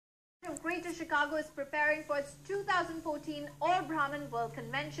of Greater Chicago is preparing for its 2014 All Brahmin World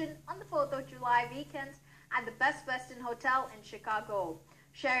Convention on the 4th of July weekend at the Best Western Hotel in Chicago.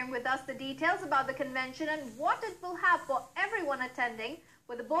 Sharing with us the details about the convention and what it will have for everyone attending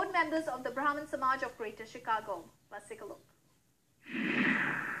were the board members of the Brahmin Samaj of Greater Chicago. Let's take a look.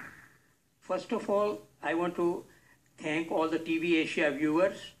 First of all, I want to thank all the TV Asia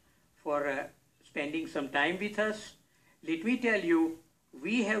viewers for spending some time with us. Let me tell you,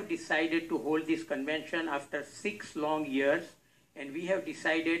 we have decided to hold this convention after 6 long years, and we have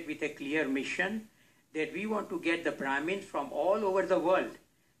decided with a clear mission that we want to get the Brahmins from all over the world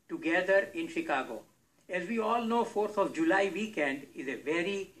together in Chicago. As we all know, 4th of July weekend is a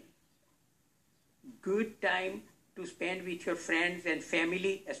very good time to spend with your friends and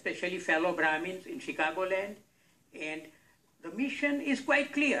family, especially fellow Brahmins in Chicagoland. And the mission is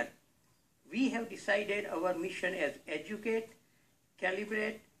quite clear. We have decided our mission as educate,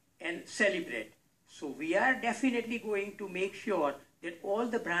 calibrate, and celebrate. So we are definitely going to make sure that all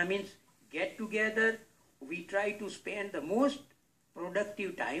the Brahmins get together. We try to spend the most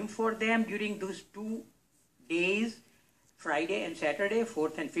productive time for them during those 2 days, Friday and Saturday,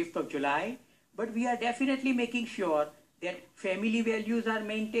 4th and 5th of July. But we are definitely making sure that family values are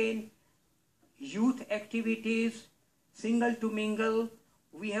maintained, youth activities, single to mingle.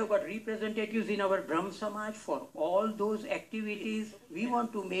 We have got representatives in our Brahmin Samaj for all those activities. We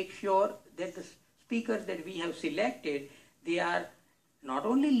want to make sure that the speakers that we have selected, they are not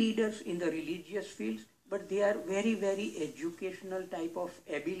only leaders in the religious fields, but they are very, very educational type of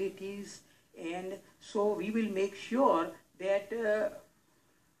abilities. And so we will make sure that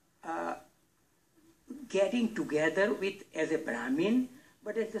getting together with as a Brahmin,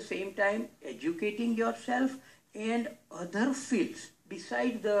 but at the same time educating yourself and other fields.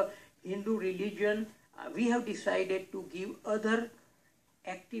 Besides the Hindu religion, we have decided to give other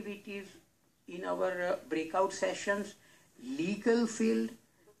activities in our breakout sessions, legal field,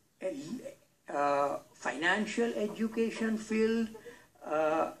 financial education field,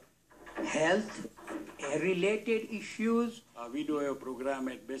 health related issues. We do have a program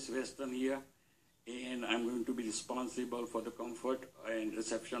at Best Western here, and I'm going to be responsible for the comfort and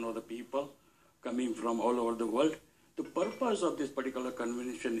reception of the people coming from all over the world. The purpose of this particular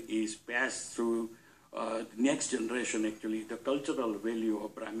convention is passed through the next generation, actually, the cultural value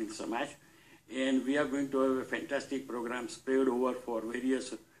of Brahmin Samaj. And we are going to have a fantastic program spread over for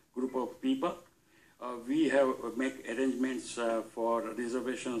various group of people. We have make arrangements for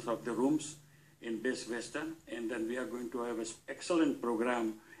reservations of the rooms in Best Western, and then we are going to have an excellent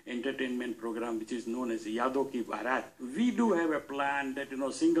program, entertainment program, which is known as Yado Ki Bharat. We do have a plan that,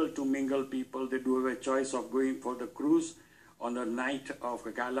 single to mingle people, they do have a choice of going for the cruise on the night of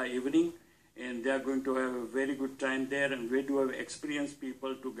a gala evening, and they are going to have a very good time there, and we do have experienced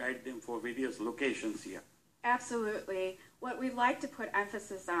people to guide them for various locations here. Absolutely. What we like to put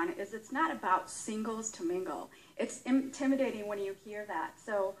emphasis on is it's not about singles to mingle. It's intimidating when you hear that.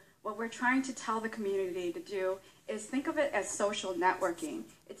 So what we're trying to tell the community to do is think of it as social networking.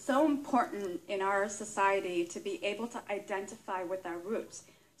 It's so important in our society to be able to identify with our roots.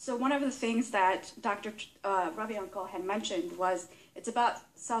 So one of the things that Dr. Ravi Uncle had mentioned was it's about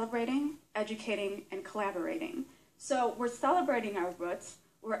celebrating, educating, and collaborating. So we're celebrating our roots,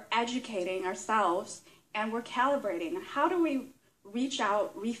 we're educating ourselves, and we're calibrating. How do we reach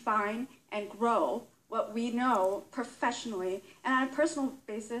out, refine, and grow what we know professionally, and on a personal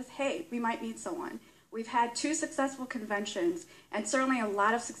basis, hey, we might meet someone. We've had 2 successful conventions, and certainly a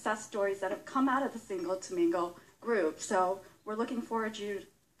lot of success stories that have come out of the single to mingle group. So we're looking forward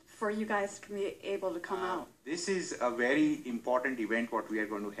for you guys to be able to come out. This is a very important event what we are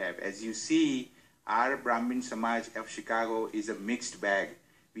going to have. As you see, our Brahmin Samaj of Chicago is a mixed bag.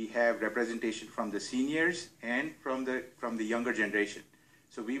 We have representation from the seniors and from the younger generation.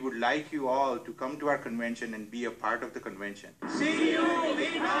 So we would like you all to come to our convention and be a part of the convention. See you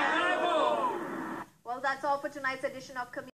in Chicago! Well, that's all for tonight's edition of